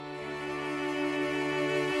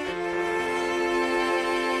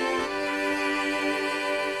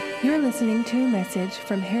You're listening to a message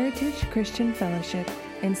from Heritage Christian Fellowship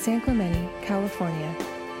in San Clemente, California.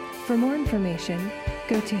 For more information,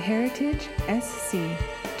 go to heritagesc.org.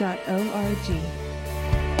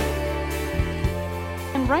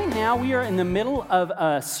 And right now, we are in the middle of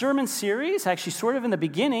a sermon series, actually sort of in the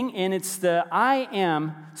beginning, and it's the I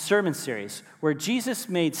Am sermon series, where Jesus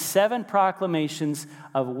made 7 proclamations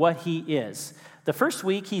of what he is. The first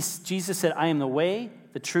week, Jesus said, I am the way,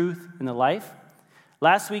 the truth, and the life.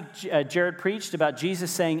 Last week, Jared preached about Jesus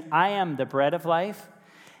saying, I am the bread of life.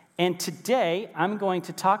 And today, I'm going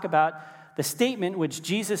to talk about the statement which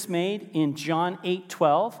Jesus made in John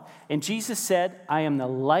 8:12. And Jesus said, I am the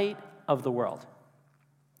light of the world.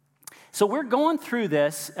 So we're going through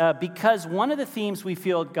this because one of the themes we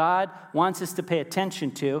feel God wants us to pay attention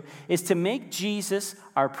to is to make Jesus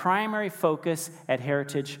our primary focus at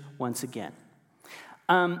Heritage once again.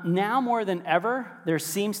 Now more than ever, there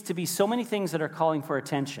seems to be so many things that are calling for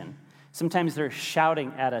attention. Sometimes they're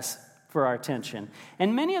shouting at us for our attention.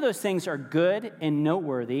 And many of those things are good and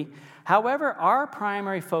noteworthy. However, our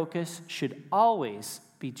primary focus should always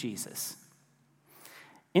be Jesus.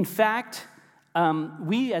 In fact,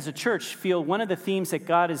 we as a church feel one of the themes that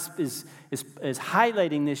God is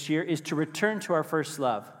highlighting this year is to return to our first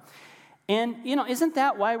love. And, isn't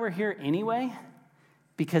that why we're here anyway?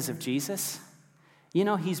 Because of Jesus.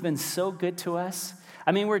 He's been so good to us.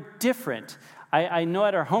 I mean, we're different. I know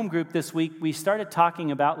at our home group this week, we started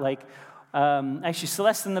talking about actually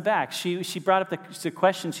Celeste in the back, she brought up the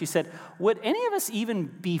question, she said, would any of us even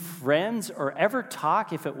be friends or ever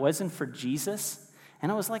talk if it wasn't for Jesus? And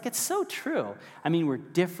I was like, it's so true. I mean, we're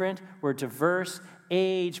different, we're diverse,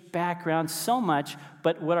 age, background, so much,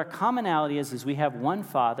 but what our commonality is we have one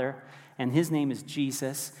Father, and his name is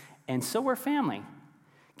Jesus, and so we're family.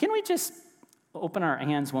 Can we just open our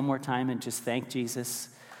hands one more time and just thank Jesus?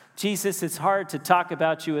 Jesus, it's hard to talk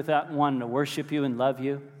about you without wanting to worship you and love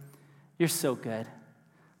you. You're so good.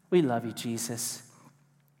 We love you, Jesus.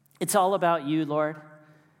 It's all about you, Lord.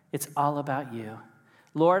 It's all about you.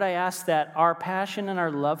 Lord, I ask that our passion and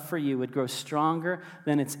our love for you would grow stronger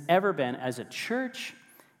than it's ever been as a church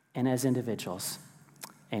and as individuals.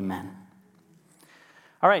 Amen.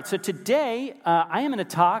 All right, so today I am going to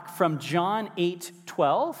talk from John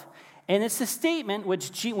 8:12. And it's a statement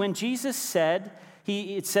which when Jesus said,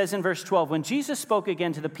 it says in verse 12, when Jesus spoke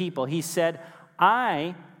again to the people, he said,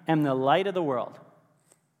 I am the light of the world.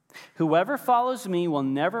 Whoever follows me will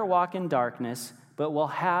never walk in darkness, but will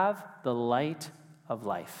have the light of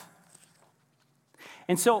life.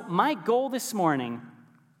 And so my goal this morning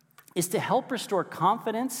is to help restore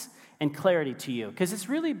confidence and clarity to you, because it's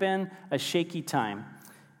really been a shaky time.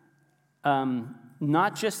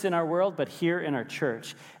 Not just in our world, but here in our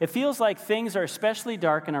church. It feels like things are especially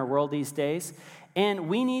dark in our world these days, and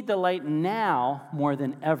we need the light now more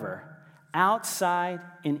than ever, outside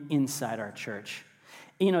and inside our church.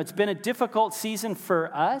 It's been a difficult season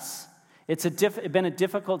for us. It's been a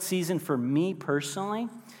difficult season for me personally,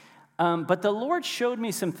 but the Lord showed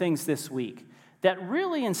me some things this week that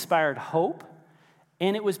really inspired hope,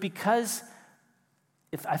 and it was because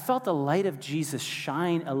I felt the light of Jesus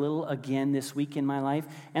shine a little again this week in my life,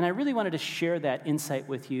 and I really wanted to share that insight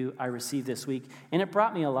with you I received this week, and it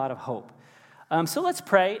brought me a lot of hope. So let's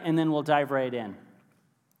pray, and then we'll dive right in.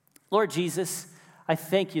 Lord Jesus, I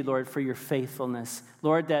thank you, Lord, for your faithfulness.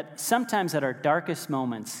 Lord, that sometimes at our darkest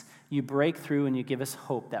moments, you break through and you give us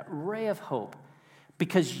hope, that ray of hope,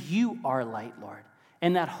 because you are light, Lord.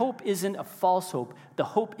 And that hope isn't a false hope. The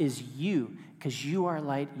hope is you, because you are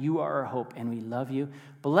light, you are our hope, and we love you.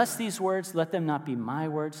 Bless these words. Let them not be my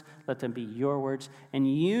words. Let them be your words.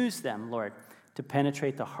 And use them, Lord, to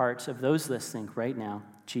penetrate the hearts of those listening right now.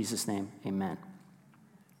 In Jesus' name, amen.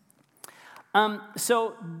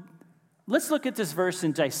 So let's look at this verse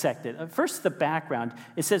and dissect it. First, the background.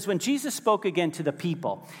 It says, when Jesus spoke again to the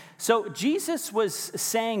people. So Jesus was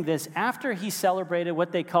saying this after he celebrated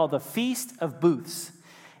what they call the Feast of Booths.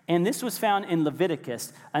 And this was found in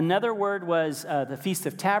Leviticus. Another word was the Feast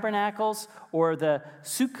of Tabernacles or the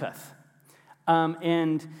Sukkoth.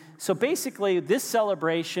 And so basically, this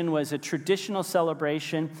celebration was a traditional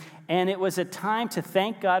celebration, and it was a time to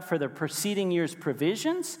thank God for the preceding year's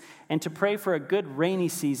provisions and to pray for a good rainy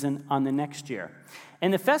season on the next year.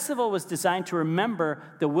 And the festival was designed to remember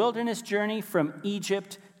the wilderness journey from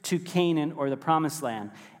Egypt to Canaan or the Promised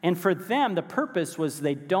Land. And for them, the purpose was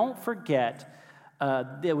they don't forget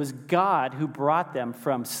it was God who brought them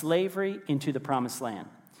from slavery into the Promised Land.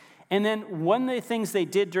 And then one of the things they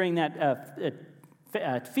did during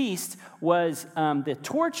that feast was the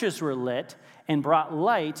torches were lit and brought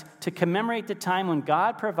light to commemorate the time when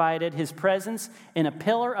God provided his presence in a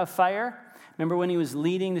pillar of fire. Remember when he was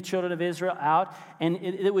leading the children of Israel out? And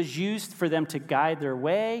it was used for them to guide their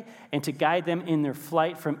way and to guide them in their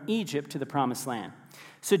flight from Egypt to the promised land.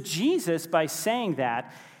 So Jesus, by saying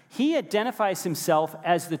that, he identifies himself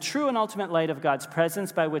as the true and ultimate light of God's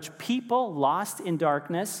presence by which people lost in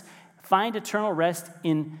darkness find eternal rest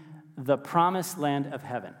in the promised land of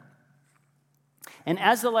heaven. And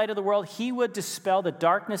as the light of the world, he would dispel the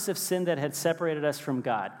darkness of sin that had separated us from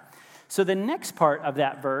God. So the next part of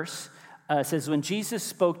that verse says, when Jesus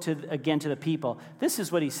spoke again to the people, this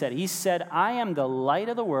is what he said. He said, I am the light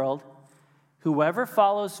of the world. Whoever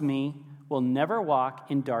follows me will never walk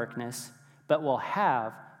in darkness, but will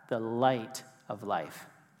have the light of life.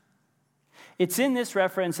 It's in this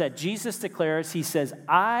reference that Jesus declares, he says,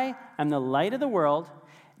 I am the light of the world,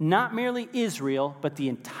 not merely Israel, but the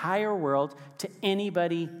entire world, to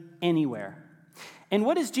anybody, anywhere. And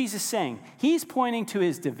what is Jesus saying? He's pointing to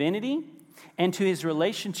his divinity and to his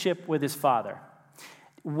relationship with his Father.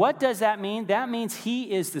 What does that mean? That means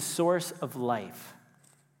he is the source of life.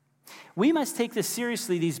 We must take this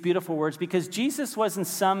seriously, these beautiful words, because Jesus wasn't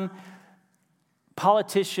some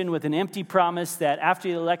politician with an empty promise that after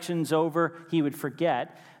the election's over, he would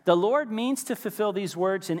forget. The Lord means to fulfill these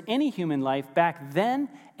words in any human life back then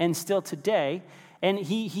and still today. And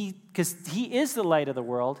because he is the light of the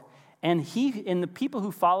world, and the people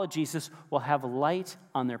who follow Jesus will have light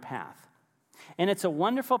on their path. And it's a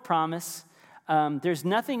wonderful promise. There's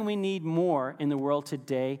nothing we need more in the world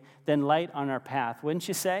today than light on our path, wouldn't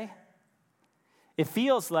you say? It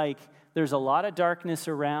feels like there's a lot of darkness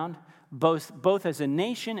around, both as a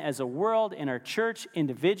nation, as a world, in our church,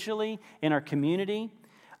 individually, in our community.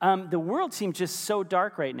 The world seems just so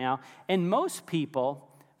dark right now, and most people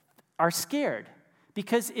are scared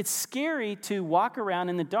because it's scary to walk around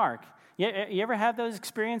in the dark. You ever have those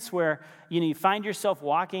experiences where you find yourself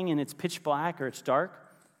walking and it's pitch black or it's dark?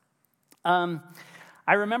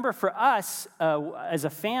 I remember for us, as a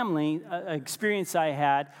family, an experience I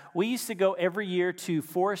had, we used to go every year to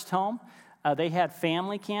Forest Home. They had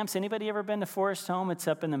family camps. Anybody ever been to Forest Home? It's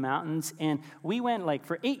up in the mountains. And we went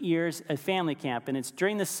for 8 years at family camp. And it's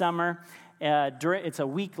during the summer. It's a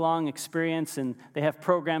week-long experience, and they have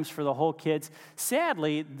programs for the whole kids.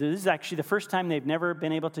 Sadly, this is actually the first time they've never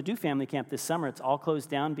been able to do family camp this summer. It's all closed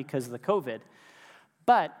down because of the COVID.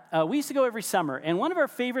 But we used to go every summer. And one of our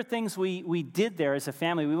favorite things we did there as a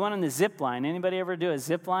family, we went on the zip line. Anybody ever do a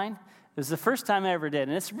zip line? It was the first time I ever did,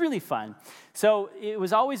 and it's really fun. So it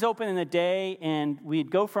was always open in the day, and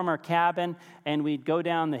we'd go from our cabin, and we'd go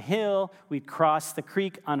down the hill, we'd cross the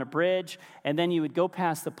creek on a bridge, and then you would go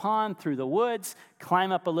past the pond, through the woods,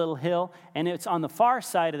 climb up a little hill, and it's on the far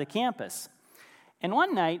side of the campus. And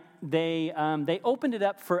one night, they opened it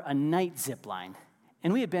up for a night zip line.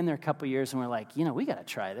 And we had been there a couple years, and we're like, we got to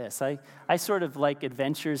try this. I sort of like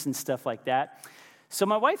adventures and stuff like that. So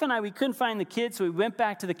my wife and I, we couldn't find the kids, so we went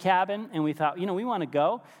back to the cabin, and we thought, we want to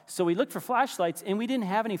go. So we looked for flashlights, and we didn't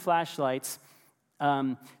have any flashlights.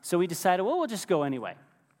 So we decided, we'll just go anyway.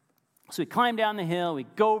 So we climbed down the hill, we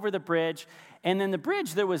go over the bridge, and then the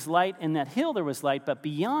bridge, there was light, and that hill, there was light, but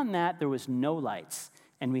beyond that, there was no lights,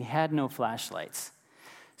 and we had no flashlights.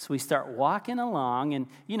 So we start walking along, and,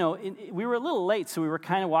 we were a little late, so we were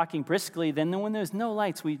kind of walking briskly. Then when there was no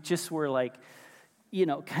lights, we just were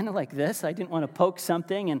kind of like this. I didn't want to poke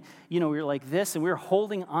something, and, we were like this, and we were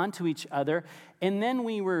holding on to each other. And then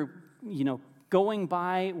we were, going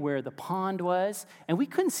by where the pond was, and we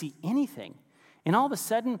couldn't see anything. And all of a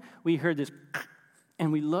sudden, we heard this,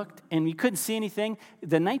 and we looked, and we couldn't see anything.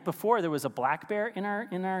 The night before, there was a black bear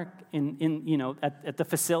at the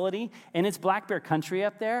facility, and it's black bear country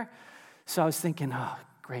up there. So I was thinking, oh,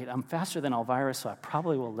 great, I'm faster than Elvira, so I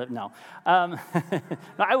probably will live. No,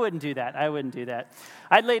 I wouldn't do that.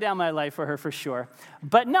 I'd lay down my life for her for sure.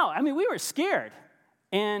 But no, we were scared.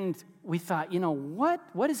 And we thought,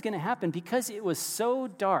 what is going to happen? Because it was so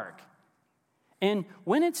dark. And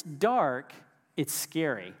when it's dark, it's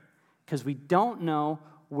scary because we don't know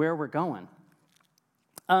where we're going.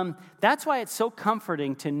 That's why it's so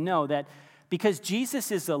comforting to know that because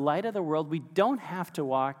Jesus is the light of the world, we don't have to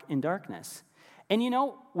walk in darkness. And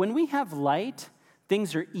when we have light,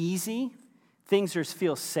 things are easy, things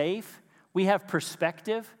feel safe, we have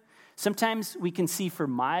perspective. Sometimes we can see for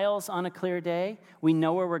miles on a clear day, we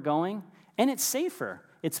know where we're going, and it's safer.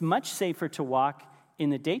 It's much safer to walk in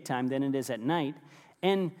the daytime than it is at night,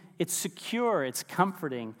 and it's secure, it's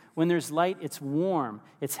comforting. When there's light, it's warm,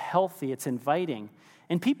 it's healthy, it's inviting,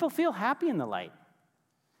 and people feel happy in the light.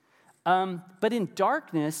 But in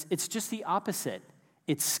darkness, it's just the opposite.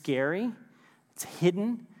 It's scary. It's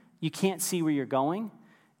hidden. You can't see where you're going.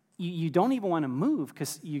 You don't even want to move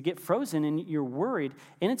because you get frozen and you're worried,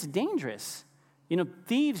 and it's dangerous.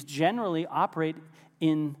 Thieves generally operate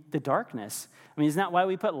in the darkness. I mean, isn't that why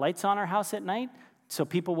we put lights on our house at night? So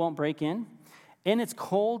people won't break in? And it's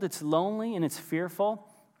cold, it's lonely, and it's fearful.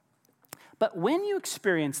 But when you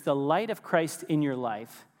experience the light of Christ in your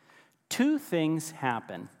life, two things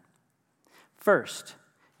happen. First,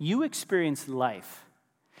 you experience life.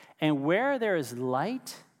 And where there is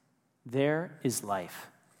light, there is life.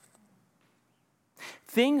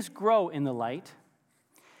 Things grow in the light,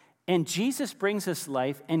 and Jesus brings us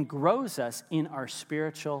life and grows us in our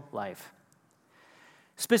spiritual life.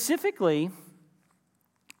 Specifically,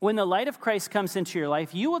 when the light of Christ comes into your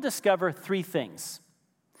life, you will discover three things: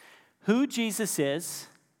 who Jesus is,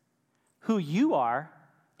 who you are,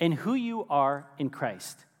 and who you are in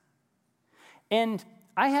Christ. And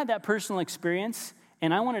I had that personal experience,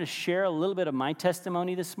 and I wanted to share a little bit of my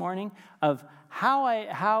testimony this morning of how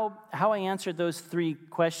I answered those three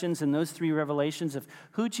questions and those three revelations of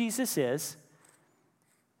who Jesus is,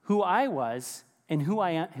 who I was, and who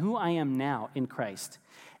I am now in Christ.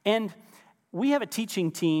 And we have a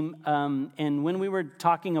teaching team, and when we were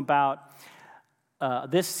talking about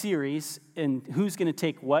this series and who's going to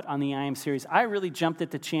take what on the I Am series, I really jumped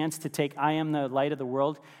at the chance to take I Am the Light of the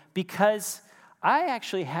World because I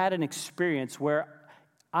actually had an experience where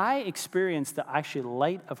I experienced the actual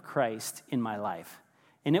light of Christ in my life.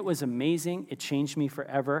 And it was amazing. It changed me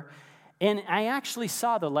forever. And I actually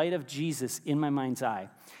saw the light of Jesus in my mind's eye.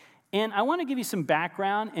 And I want to give you some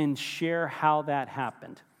background and share how that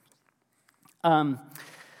happened.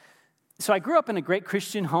 So I grew up in a great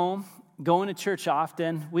Christian home, going to church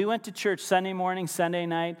often. We went to church Sunday morning, Sunday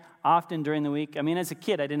night, often during the week. I mean, as a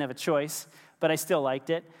kid, I didn't have a choice, but I still liked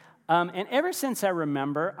it. And ever since I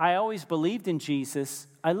remember, I always believed in Jesus.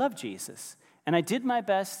 I loved Jesus. And I did my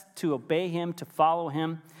best to obey him, to follow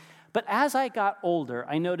him. But as I got older,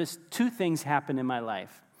 I noticed two things happen in my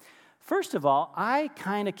life. First of all, I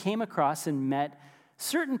kind of came across and met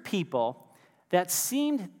certain people that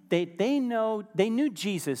seemed they knew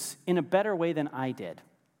Jesus in a better way than I did.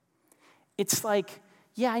 It's like,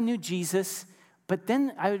 yeah, I knew Jesus, but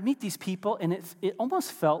then I would meet these people, and it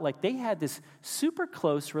almost felt like they had this super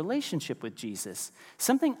close relationship with Jesus,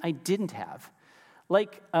 something I didn't have.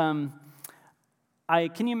 Like, can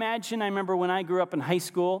you imagine, I remember when I grew up in high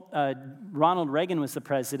school, Ronald Reagan was the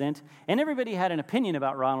president, and everybody had an opinion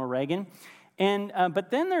about Ronald Reagan. But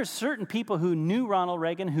then there's certain people who knew Ronald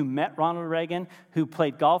Reagan, who met Ronald Reagan, who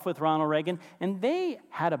played golf with Ronald Reagan, and they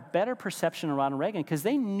had a better perception of Ronald Reagan because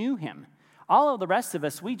they knew him. All of the rest of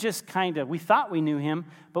us, we thought we knew him,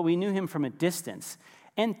 but we knew him from a distance.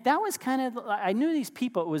 And that was I knew these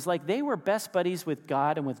people. It was like they were best buddies with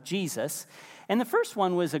God and with Jesus. And the first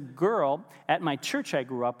one was a girl at my church I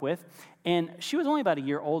grew up with, and she was only about a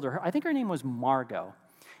year older. I think her name was Margot.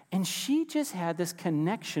 And she just had this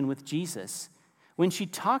connection with Jesus. When she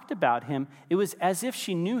talked about him, it was as if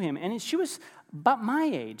she knew him. And she was about my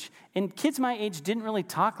age. And kids my age didn't really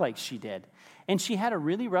talk like she did. And she had a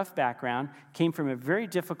really rough background, came from a very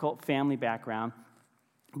difficult family background.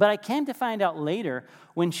 But I came to find out later,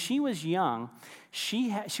 when she was young,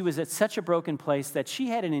 she was at such a broken place that she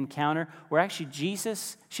had an encounter where actually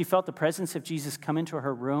she felt the presence of Jesus come into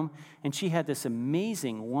her room, and she had this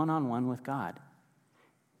amazing one-on-one with God.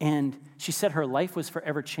 And she said her life was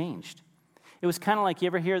forever changed. It was kind of like, you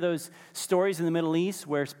ever hear those stories in the Middle East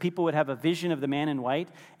where people would have a vision of the man in white,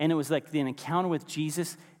 and it was like an encounter with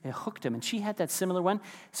Jesus, it hooked them, and she had that similar one.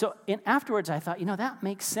 So afterwards I thought, that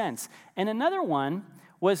makes sense. And another one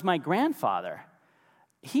was my grandfather.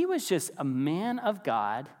 He was just a man of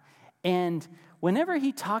God, and whenever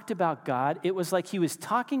he talked about God, it was like he was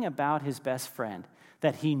talking about his best friend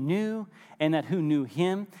that he knew and that who knew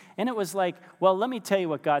him. And it was like, well, let me tell you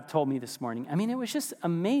what God told me this morning. I mean, it was just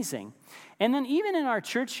amazing. And then even in our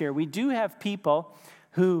church here, we do have people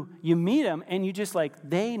who you meet them and you just like,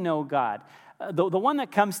 they know God. The one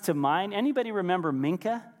that comes to mind, anybody remember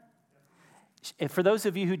Minka? For those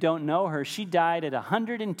of you who don't know her, she died at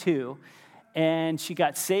 102, and she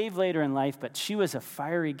got saved later in life, but she was a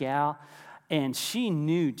fiery gal, and she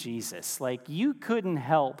knew Jesus. Like, you couldn't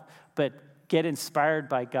help but get inspired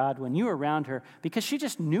by God when you were around her because she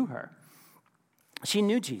just knew her. She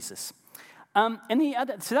knew Jesus. So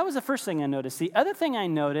that was the first thing I noticed. The other thing I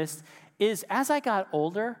noticed is as I got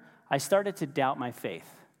older, I started to doubt my faith.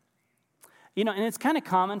 And it's kind of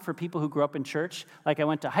common for people who grew up in church. Like I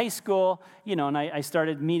went to high school, and I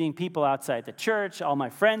started meeting people outside the church. All my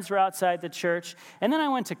friends were outside the church. And then I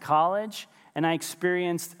went to college, and I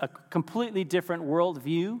experienced a completely different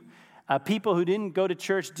worldview. People who didn't go to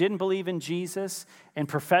church, didn't believe in Jesus, and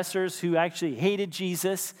professors who actually hated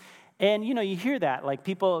Jesus. And, you hear that. Like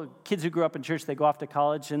kids who grew up in church, they go off to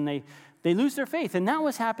college, and they lose their faith. And that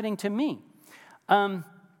was happening to me. And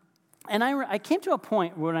I came to a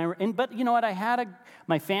point when but you know what?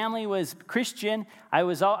 My family was Christian. I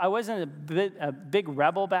wasn't a big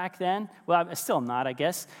rebel back then. Well, I still am not, I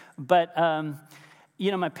guess. But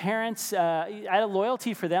my parents, I had a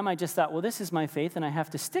loyalty for them. I just thought, well, this is my faith, and I have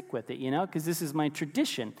to stick with it, because this is my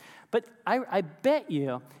tradition. But I bet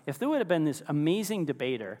you, if there would have been this amazing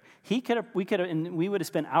debater, we would have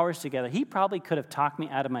spent hours together. He probably could have talked me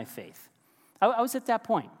out of my faith. I was at that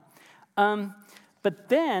point. But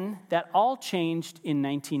then that all changed in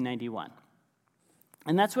 1991.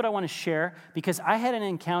 And that's what I want to share, because I had an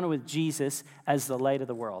encounter with Jesus as the light of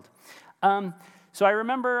the world. So I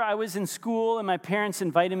remember I was in school, and my parents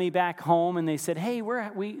invited me back home, and they said, hey,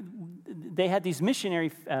 they had these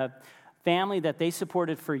missionary family that they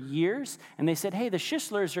supported for years, and they said, hey, the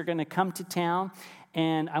Schistlers are going to come to town,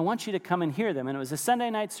 and I want you to come and hear them. And it was a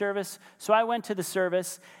Sunday night service, so I went to the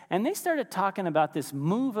service, and they started talking about this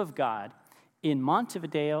move of God in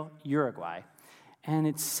Montevideo, Uruguay. And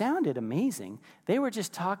it sounded amazing. They were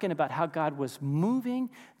just talking about how God was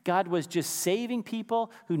moving. God was just saving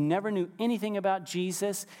people who never knew anything about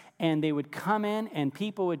Jesus. And they would come in, and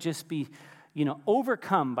people would just be,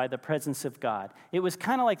 overcome by the presence of God. It was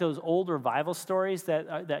kind of like those old revival stories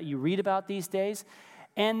that you read about these days.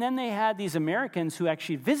 And then they had these Americans who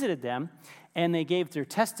actually visited them, and they gave their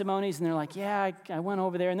testimonies, and they're like, yeah, I went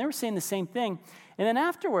over there. And they were saying the same thing. And then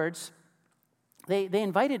afterwards, they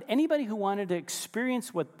invited anybody who wanted to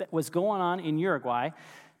experience what was going on in Uruguay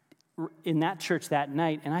in that church that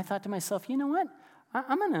night. And I thought to myself, you know what?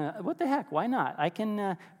 What the heck? Why not? I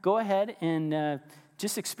can go ahead and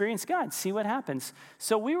just experience God, see what happens.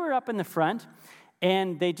 So we were up in the front,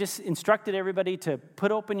 and they just instructed everybody to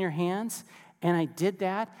put open your hands. And I did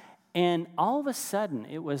that. And all of a sudden,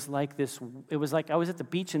 it was like I was at the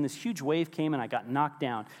beach and this huge wave came and I got knocked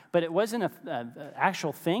down. But it wasn't an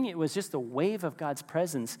actual thing. It was just a wave of God's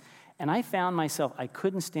presence. And I found myself, I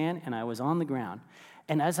couldn't stand, and I was on the ground.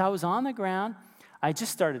 And as I was on the ground, I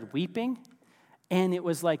just started weeping. And it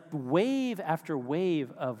was like wave after wave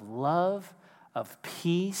of love, of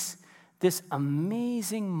peace, this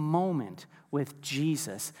amazing moment with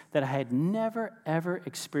Jesus that I had never, ever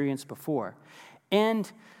experienced before. And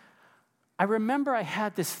I remember I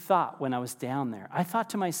had this thought when I was down there. I thought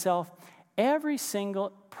to myself, every single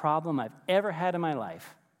problem I've ever had in my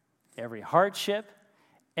life, every hardship,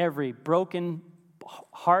 every broken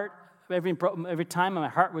heart, every time my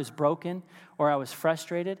heart was broken or I was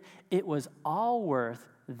frustrated, it was all worth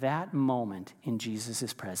that moment in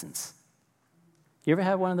Jesus' presence. You ever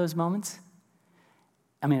had one of those moments?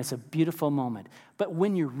 I mean, it's a beautiful moment. But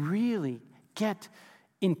when you really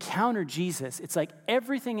encounter Jesus, it's like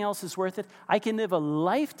everything else is worth it. I can live a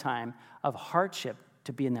lifetime of hardship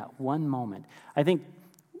to be in that one moment. I think,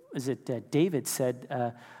 David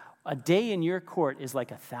said, a day in your court is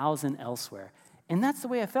like 1,000 elsewhere. And that's the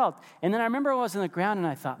way I felt. And then I remember I was on the ground and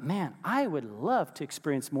I thought, man, I would love to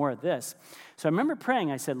experience more of this. So I remember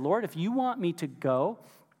praying. I said, Lord, if you want me to go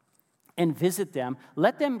and visit them,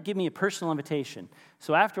 let them give me a personal invitation.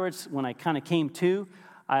 So afterwards, when I kind of came to,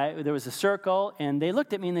 there was a circle, and they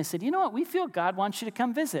looked at me and they said, you know what, we feel God wants you to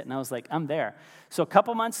come visit. And I was like, I'm there. So a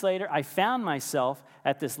couple months later, I found myself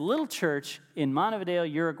at this little church in Montevideo,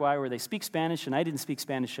 Uruguay, where they speak Spanish, and I didn't speak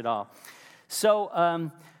Spanish at all.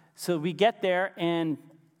 So we get there, and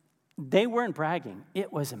they weren't bragging.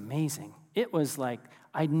 It was amazing. It was like,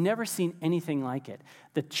 I'd never seen anything like it.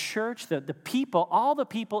 The church, the people, all the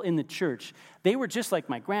people in the church, they were just like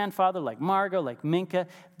my grandfather, like Margot, like Minka.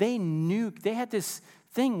 They knew, they had this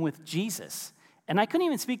thing with Jesus. And I couldn't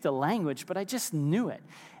even speak the language, but I just knew it.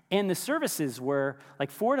 And the services were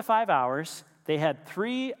like 4 to 5 hours. They had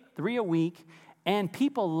three a week, and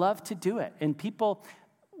people loved to do it. And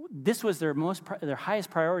this was their highest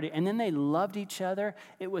priority. And then they loved each other.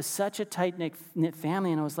 It was such a tight-knit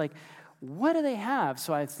family. And I was like, what do they have?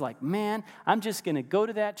 So I was like, man, I'm just going to go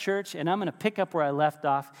to that church, and I'm going to pick up where I left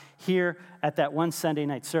off here at that one Sunday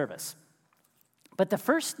night service. But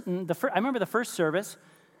I remember the first service,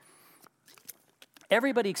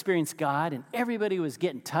 everybody experienced God, and everybody was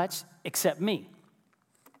getting touched except me.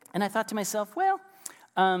 And I thought to myself, well,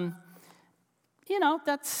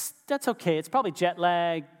 that's okay. It's probably jet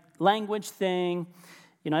lag, language thing.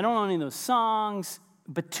 I don't know any of those songs.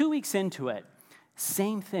 But 2 weeks into it,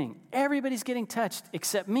 same thing. Everybody's getting touched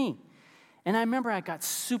except me. And I remember I got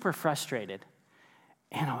super frustrated.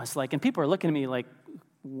 And I was like, and people are looking at me like,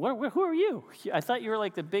 who are you? I thought you were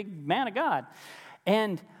like the big man of God.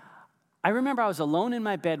 And I remember I was alone in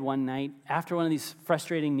my bed one night after one of these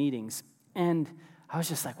frustrating meetings. And I was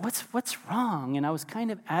just like, what's wrong? And I was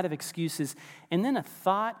kind of out of excuses. And then a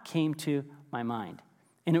thought came to my mind.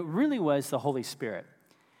 And it really was the Holy Spirit.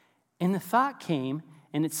 And the thought came,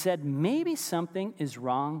 and it said, maybe something is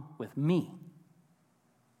wrong with me.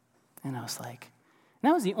 And I was like,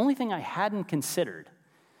 that was the only thing I hadn't considered.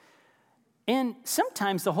 And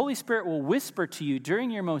sometimes the Holy Spirit will whisper to you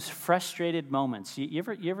during your most frustrated moments. You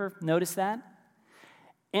ever notice that?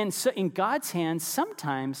 And so in God's hands,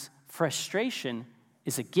 sometimes frustration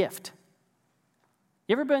is a gift.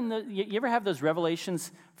 You ever have those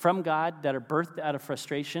revelations from God that are birthed out of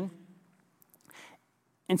frustration?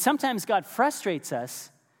 And sometimes God frustrates us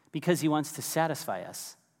because he wants to satisfy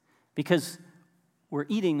us, because we're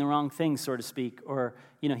eating the wrong thing, so to speak, or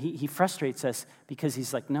he frustrates us because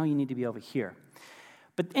he's like, no, you need to be over here.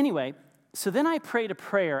 But anyway, so then I prayed a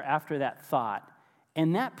prayer after that thought,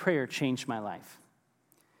 and that prayer changed my life.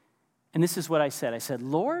 And this is what I said. I said,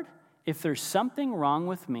 Lord, if there's something wrong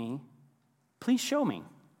with me, please show me.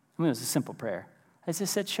 I mean, it was a simple prayer. I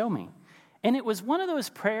just said, show me. And it was one of those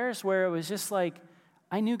prayers where it was just like,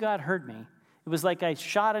 I knew God heard me. It was like I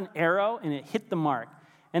shot an arrow and it hit the mark.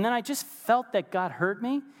 And then I just felt that God heard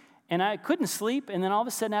me, and I couldn't sleep. And then all of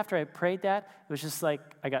a sudden, after I prayed that, it was just like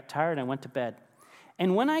I got tired and I went to bed.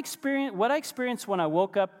 And what I experienced when I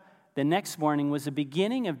woke up the next morning was the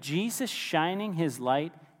beginning of Jesus shining his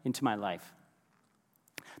light into my life.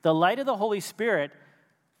 The light of the Holy Spirit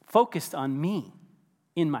focused on me,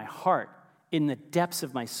 in my heart, in the depths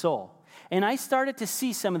of my soul. And I started to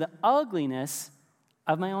see some of the ugliness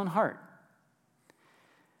of my own heart.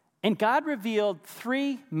 And God revealed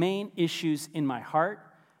 3 main issues in my heart,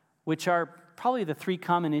 which are probably the 3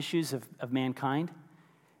 common issues of mankind.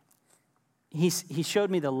 He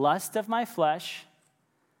showed me the lust of my flesh,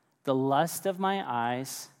 the lust of my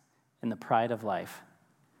eyes, and the pride of life.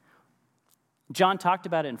 John talked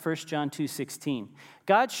about it in 1 John 2:16.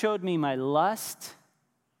 God showed me my lust,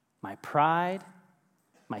 my pride,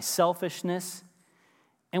 my selfishness.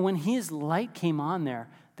 And when his light came on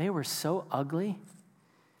there, they were so ugly.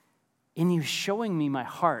 And he was showing me my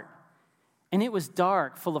heart. And it was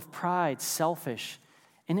dark, full of pride, selfish,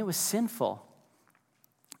 and it was sinful.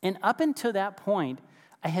 And up until that point,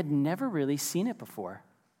 I had never really seen it before.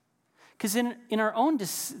 Because in our own,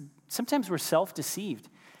 sometimes we're self-deceived.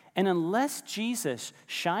 And unless Jesus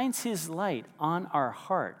shines his light on our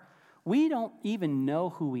heart, we don't even know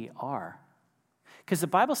who we are. Because the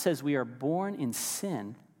Bible says we are born in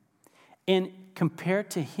sin, and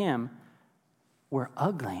compared to him, we're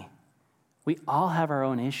ugly. We all have our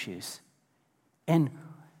own issues. And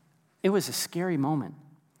it was a scary moment.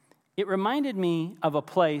 It reminded me of a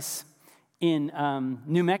place in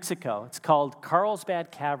New Mexico. It's called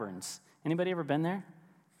Carlsbad Caverns. Anybody ever been there?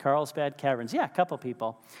 Carlsbad Caverns. Yeah, a couple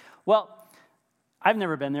people. Well, I've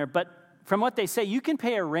never been there, but from what they say, you can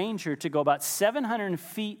pay a ranger to go about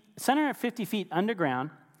 750 feet underground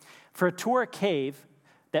for a tour cave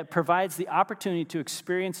that provides the opportunity to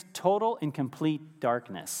experience total and complete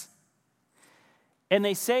darkness. And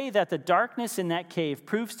they say that the darkness in that cave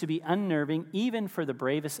proves to be unnerving even for the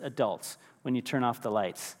bravest adults when you turn off the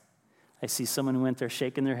lights. I see someone who went there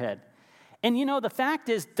shaking their head. And the fact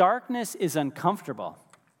is, darkness is uncomfortable,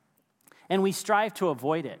 and we strive to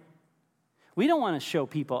avoid it. We don't want to show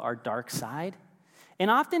people our dark side. And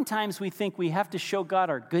oftentimes we think we have to show God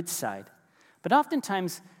our good side. But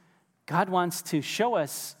oftentimes God wants to show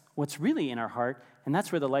us what's really in our heart, and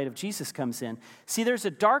that's where the light of Jesus comes in. See, there's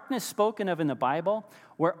a darkness spoken of in the Bible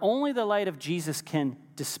where only the light of Jesus can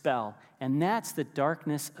dispel, and that's the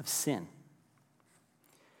darkness of sin.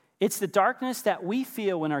 It's the darkness that we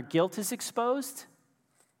feel when our guilt is exposed.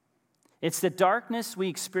 It's the darkness we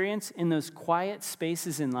experience in those quiet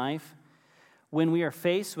spaces in life when we are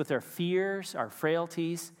faced with our fears, our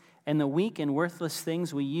frailties, and the weak and worthless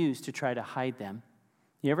things we use to try to hide them.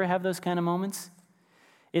 You ever have those kind of moments?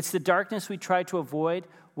 It's the darkness we try to avoid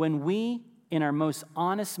when we, in our most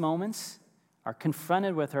honest moments, are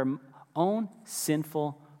confronted with our own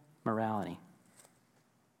sinful morality.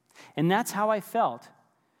 And that's how I felt.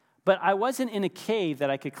 But I wasn't in a cave that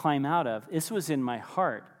I could climb out of. This was in my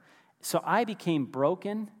heart. So I became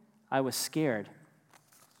broken. I was scared.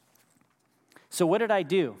 So what did I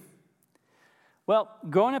do? Well,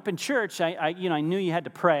 growing up in church, I knew you had to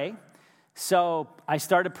pray. So I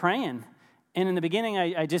started praying. And in the beginning,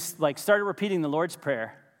 I just started repeating the Lord's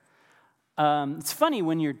Prayer. It's funny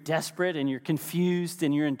when you're desperate and you're confused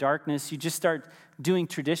and you're in darkness, you just start doing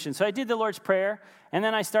tradition. So I did the Lord's Prayer, and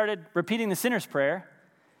then I started repeating the Sinner's Prayer.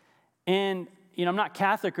 And, I'm not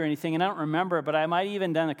Catholic or anything, and I don't remember, but I might have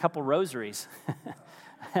even done a couple rosaries.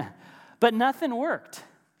 But nothing worked.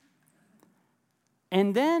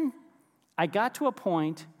 And then I got to a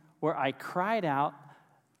point where I cried out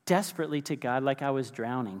desperately to God like I was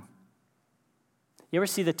drowning. You ever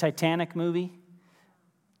see the Titanic movie?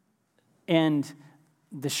 And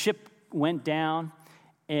the ship went down,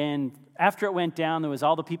 and after it went down, there was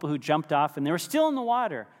all the people who jumped off, and they were still in the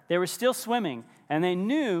water. They were still swimming, and they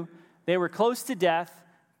knew they were close to death.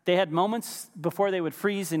 They had moments before they would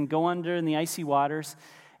freeze and go under in the icy waters,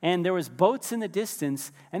 and there was boats in the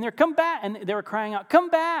distance, and they're come back, and they were crying out, "Come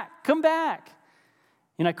back, come back."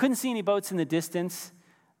 And I couldn't see any boats in the distance,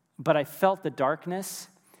 but I felt the darkness,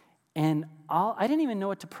 and I didn't even know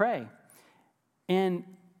what to pray. And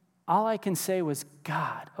all I can say was,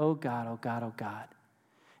 God, oh God, oh God, oh God.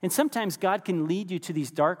 And sometimes God can lead you to these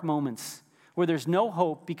dark moments where there's no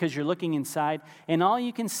hope because you're looking inside, and all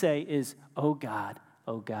you can say is, oh God,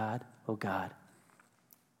 oh God, oh God.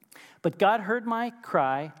 But God heard my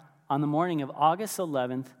cry on the morning of August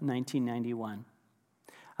 11th, 1991.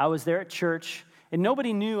 I was there at church, and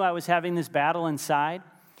nobody knew I was having this battle inside,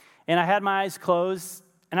 and I had my eyes closed,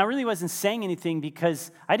 and I really wasn't saying anything because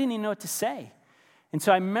I didn't even know what to say. And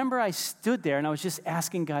so I remember I stood there and I was just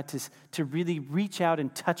asking God to really reach out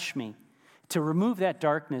and touch me, to remove that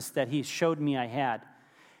darkness that he showed me I had.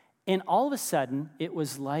 And all of a sudden, it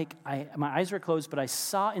was like my eyes were closed, but I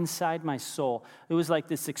saw inside my soul, it was like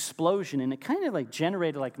this explosion, and it kind of like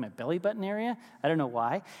generated like my belly button area. I don't know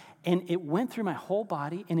why. And it went through my whole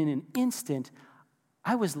body, and in an instant,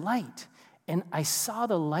 I was light. And I saw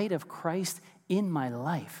the light of Christ in my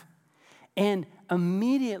life. And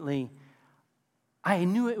immediately, I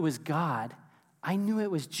knew it was God. I knew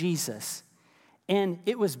it was Jesus. And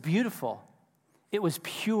it was beautiful. It was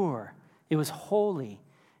pure. It was holy.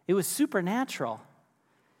 It was supernatural.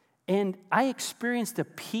 And I experienced a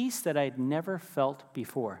peace that I'd never felt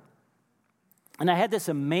before. And I had this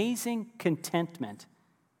amazing contentment.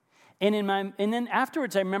 And then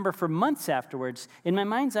afterwards, I remember for months afterwards, in my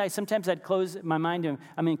mind's eye, sometimes I'd close my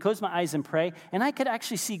eyes and pray, and I could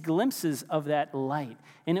actually see glimpses of that light.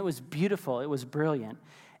 And it was beautiful. It was brilliant.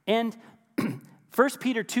 And 1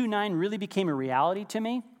 Peter 2:9 really became a reality to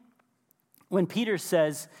me when Peter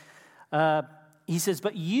says, he says,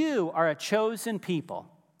 "But you are a chosen people,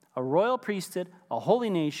 a royal priesthood, a holy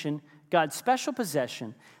nation, God's special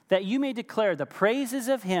possession, that you may declare the praises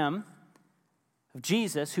of him," of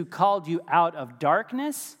Jesus, "who called you out of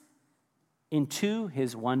darkness into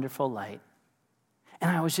his wonderful light."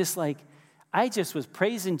 And I was just like, I just was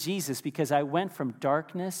praising Jesus because I went from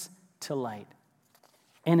darkness to light.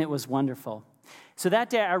 And it was wonderful. So that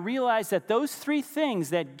day I realized that those three things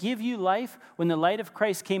that give you life, when the light of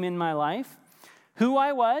Christ came in my life, who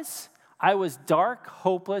I was dark,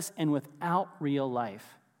 hopeless, and without real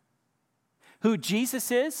life. Who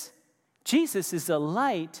Jesus is the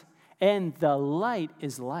light, and the light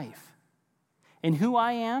is life. And who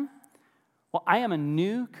I am? Well, I am a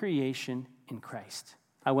new creation in Christ.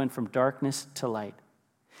 I went from darkness to light.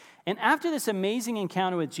 And after this amazing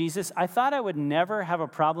encounter with Jesus, I thought I would never have a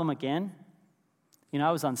problem again. You know,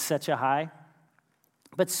 I was on such a high.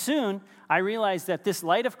 But soon, I realized that this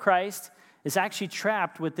light of Christ is actually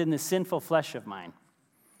trapped within the sinful flesh of mine.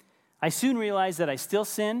 I soon realized that I still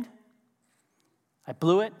sinned. I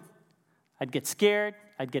blew it. I'd get scared.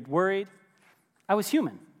 I'd get worried. I was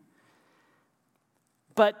human.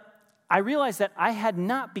 But I realized that I had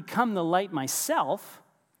not become the light myself,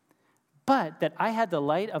 but that I had the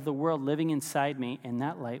light of the world living inside me, and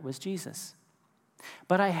that light was Jesus.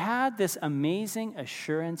 But I had this amazing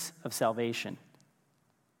assurance of salvation.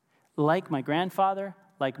 Like my grandfather,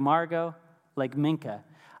 like Margot, like Minka,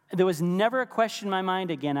 there was never a question in my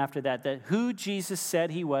mind again after that who Jesus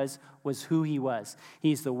said he was who he was.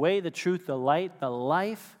 He's the way, the truth, the light, the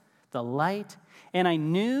life, the light. And I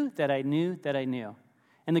knew that I knew that I knew.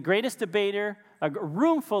 And the greatest debater, a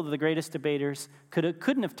room full of the greatest debaters,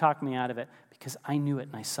 couldn't have talked me out of it because I knew it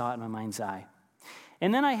and I saw it in my mind's eye.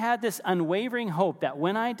 And then I had this unwavering hope that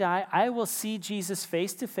when I die, I will see Jesus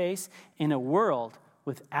face to face in a world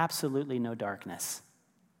with absolutely no darkness.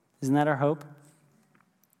 Isn't that our hope?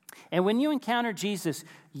 And when you encounter Jesus,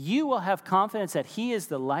 you will have confidence that he is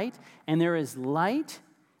the light, and there is light,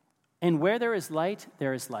 and where there is light,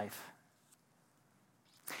 there is life.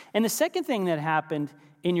 And the second thing that happened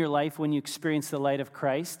in your life when you experience the light of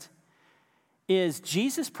Christ is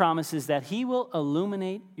Jesus promises that he will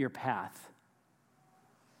illuminate your path.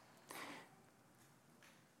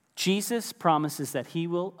 Jesus promises that he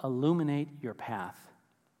will illuminate your path.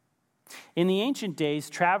 In the ancient days,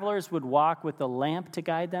 travelers would walk with a lamp to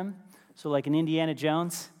guide them, so like in Indiana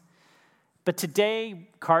Jones. But today,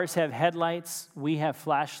 cars have headlights, we have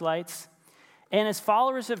flashlights. And as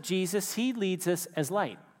followers of Jesus, he leads us as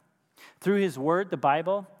light. Through his word, the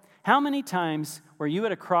Bible, How many times were you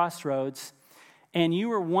at a crossroads and you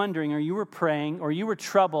were wondering, or you were praying, or you were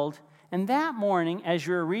troubled, and that morning, as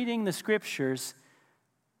you were reading the scriptures,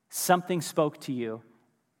 something spoke to you?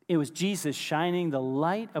 It was Jesus shining the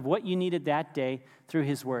light of what you needed that day through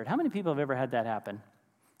his word. How many people have ever had that happen?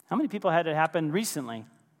 How many people had it happen recently?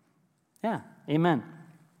 Yeah, amen.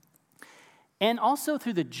 And also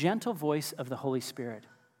through the gentle voice of the Holy Spirit.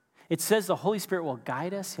 It says the Holy Spirit will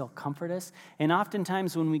guide us, he'll comfort us. And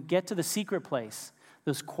oftentimes when we get to the secret place,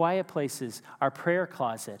 those quiet places, our prayer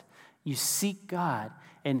closet, you seek God,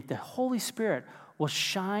 and the Holy Spirit will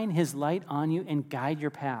shine his light on you and guide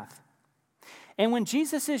your path. And when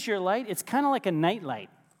Jesus is your light, it's kind of like a night light.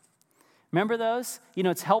 Remember those? You know,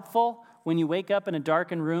 it's helpful when you wake up in a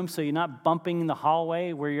darkened room so you're not bumping the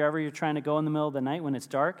hallway wherever you're trying to go in the middle of the night when it's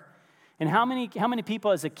dark. And how many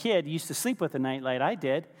people as a kid used to sleep with a nightlight? I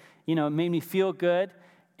did. You know, it made me feel good,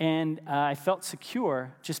 and I felt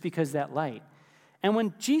secure just because of that light. And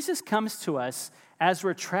when Jesus comes to us as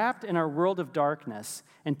we're trapped in our world of darkness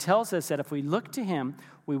and tells us that if we look to him,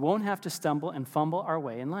 we won't have to stumble and fumble our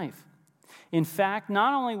way in life. In fact,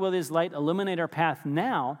 not only will his light illuminate our path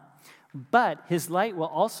now, but his light will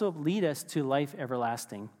also lead us to life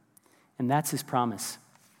everlasting. And that's his promise.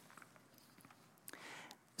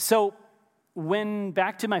 So,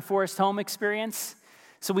 back to my Forest Home experience.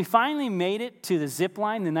 So we finally made it to the zip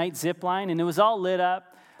line, the night zip line, and it was all lit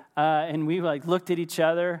up. And we looked at each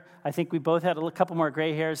other. I think we both had a couple more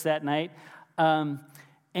gray hairs that night. And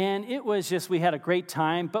it was just, we had a great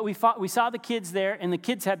time. But we saw the kids there, and the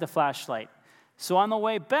kids had the flashlight. So on the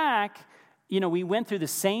way back, we went through the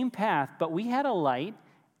same path, but we had a light,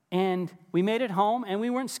 and we made it home, and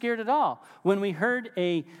we weren't scared at all. When we heard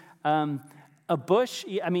a bush,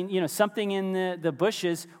 something in the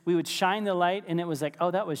bushes, we would shine the light, and it was like,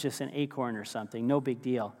 oh, that was just an acorn or something, no big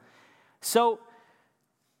deal. So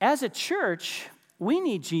as a church, we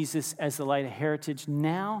need Jesus as the light of Heritage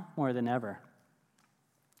now more than ever.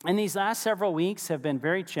 And these last several weeks have been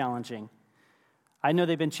very challenging. I know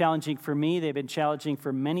they've been challenging for me. They've been challenging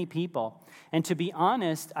for many people. And to be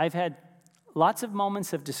honest, I've had lots of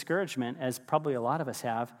moments of discouragement, as probably a lot of us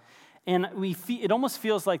have. And it almost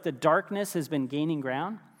feels like the darkness has been gaining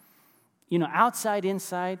ground, outside,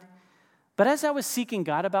 inside. But as I was seeking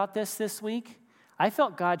God about this week, I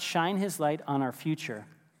felt God shine his light on our future.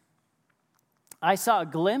 I saw a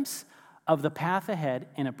glimpse of the path ahead,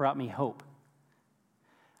 and it brought me hope.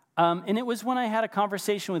 And it was when I had a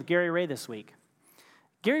conversation with Gary Ray this week.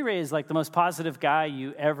 Gary Ray is like the most positive guy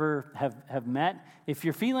you ever have met. If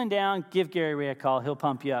you're feeling down, give Gary Ray a call. He'll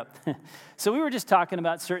pump you up. So we were just talking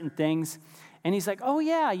about certain things. And he's like, oh,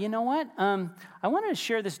 yeah, you know what? I wanted to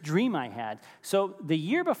share this dream I had. So the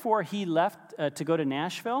year before he left to go to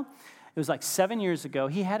Nashville, it was like 7 years ago,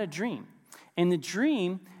 he had a dream. And the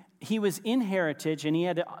dream, he was in Heritage, and he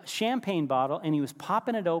had a champagne bottle, and he was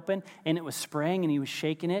popping it open, and it was spraying, and he was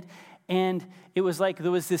shaking it. And it was like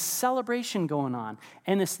there was this celebration going on.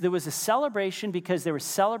 And there was a celebration because they were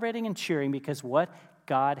celebrating and cheering because what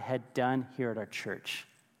God had done here at our church.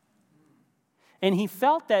 And he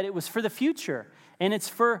felt that it was for the future. And it's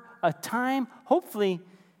for a time, hopefully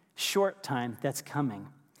short time, that's coming.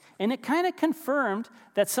 And it kind of confirmed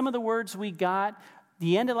that some of the words we got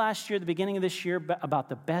the end of last year, the beginning of this year, about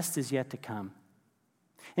the best is yet to come.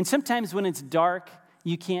 And sometimes when it's dark,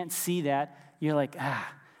 you can't see that. You're like,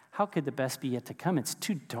 how could the best be yet to come? It's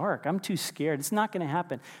too dark. I'm too scared. It's not going to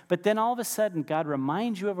happen. But then all of a sudden, God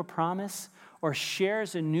reminds you of a promise or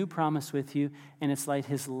shares a new promise with you, and it's like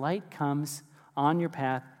his light comes on your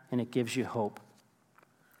path, and it gives you hope.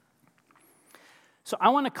 So I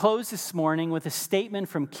want to close this morning with a statement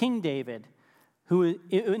from King David, who,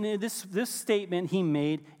 in this statement he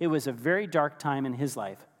made, it was a very dark time in his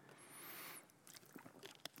life.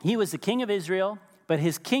 He was the king of Israel, but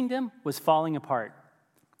his kingdom was falling apart.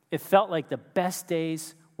 It felt like the best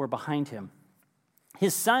days were behind him.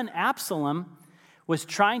 His son Absalom was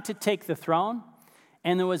trying to take the throne,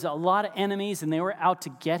 and there was a lot of enemies, and they were out to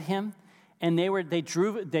get him, and they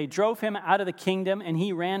drove him out of the kingdom, and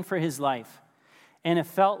he ran for his life. And it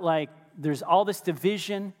felt like there's all this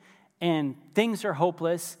division, and things are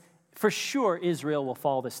hopeless. For sure, Israel will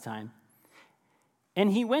fall this time.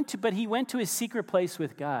 And he went to his secret place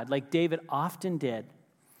with God, like David often did,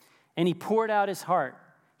 and he poured out his heart.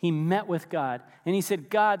 He met with God, and he said,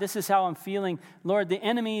 God, this is how I'm feeling. Lord, the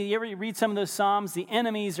enemy, you ever read some of those Psalms? The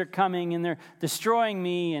enemies are coming, and they're destroying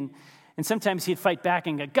me. And sometimes he'd fight back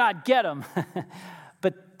and go, God, get them.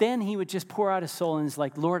 But then he would just pour out his soul, and he's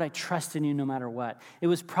like, Lord, I trust in you no matter what. It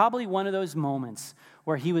was probably one of those moments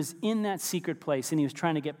where he was in that secret place, and he was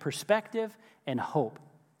trying to get perspective and hope.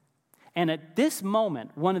 And at this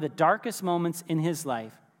moment, one of the darkest moments in his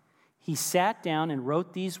life, he sat down and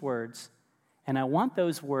wrote these words, and I want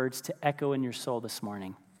those words to echo in your soul this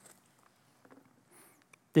morning.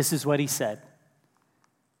 This is what he said.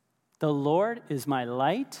 The Lord is my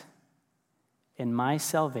light and my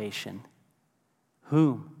salvation.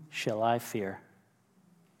 Whom shall I fear?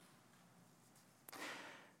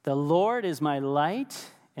 The Lord is my light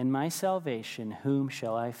and my salvation. Whom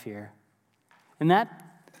shall I fear? And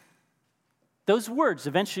those words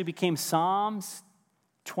eventually became Psalms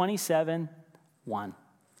 27:1.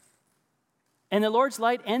 And the Lord's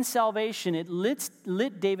light and salvation, it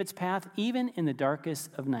lit David's path even in the darkest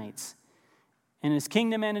of nights. And his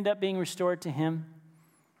kingdom ended up being restored to him.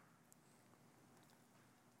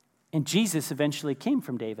 And Jesus eventually came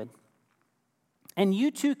from David. And you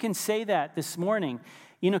too can say that this morning,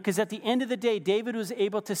 because at the end of the day, David was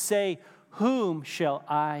able to say, whom shall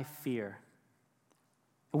I fear?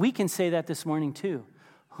 We can say that this morning too.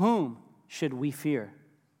 Whom should we fear?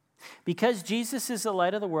 Because Jesus is the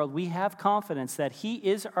light of the world, we have confidence that he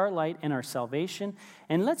is our light and our salvation.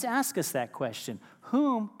 And let's ask us that question.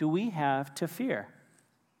 Whom do we have to fear?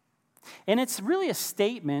 And it's really a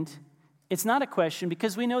statement. It's not a question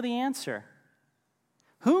because we know the answer.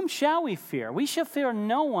 Whom shall we fear? We shall fear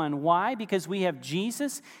no one. Why? Because we have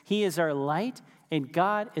Jesus. He is our light, and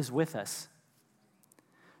God is with us.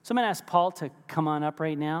 So I'm going to ask Paul to come on up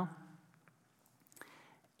right now.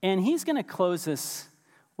 And he's going to close us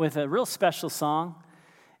with a real special song.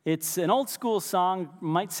 It's an old school song,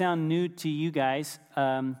 might sound new to you guys,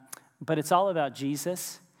 but it's all about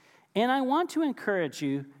Jesus. And I want to encourage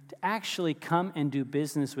you to actually come and do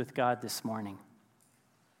business with God this morning.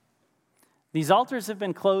 These altars have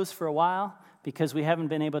been closed for a while because we haven't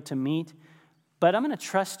been able to meet, but I'm going to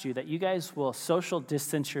trust you that you guys will social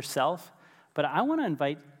distance yourself. But I want to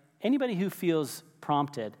invite anybody who feels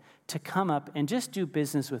prompted to come up and just do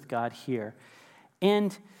business with God here.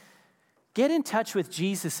 And get in touch with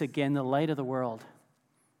Jesus again, the light of the world.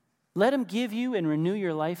 Let him give you and renew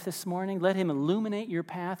your life this morning. Let him illuminate your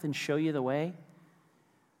path and show you the way.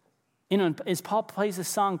 As Paul plays this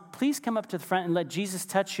song, please come up to the front and let Jesus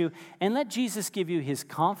touch you and let Jesus give you his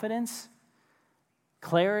confidence,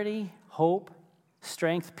 clarity, hope,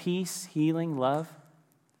 strength, peace, healing, love.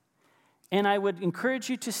 And I would encourage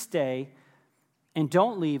you to stay and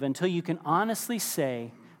don't leave until you can honestly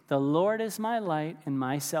say, the Lord is my light and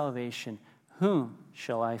my salvation. Whom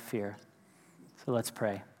shall I fear? So let's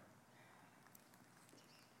pray.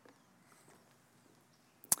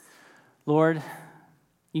 Lord,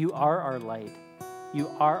 you are our light. You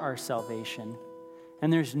are our salvation.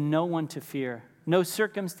 And there's no one to fear. No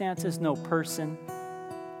circumstances, no person,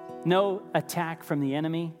 no attack from the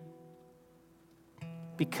enemy.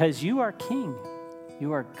 Because you are King.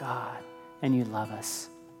 You are God. And you love us.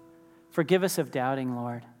 Forgive us of doubting,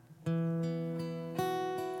 Lord.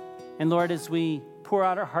 And Lord, as we pour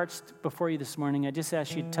out our hearts before you this morning, I just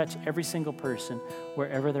ask you to touch every single person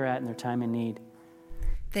wherever they're at in their time of need.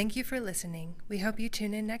 Thank you for listening. We hope you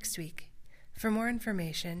tune in next week. For more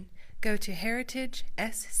information, go to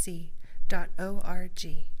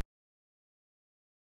heritagesc.org.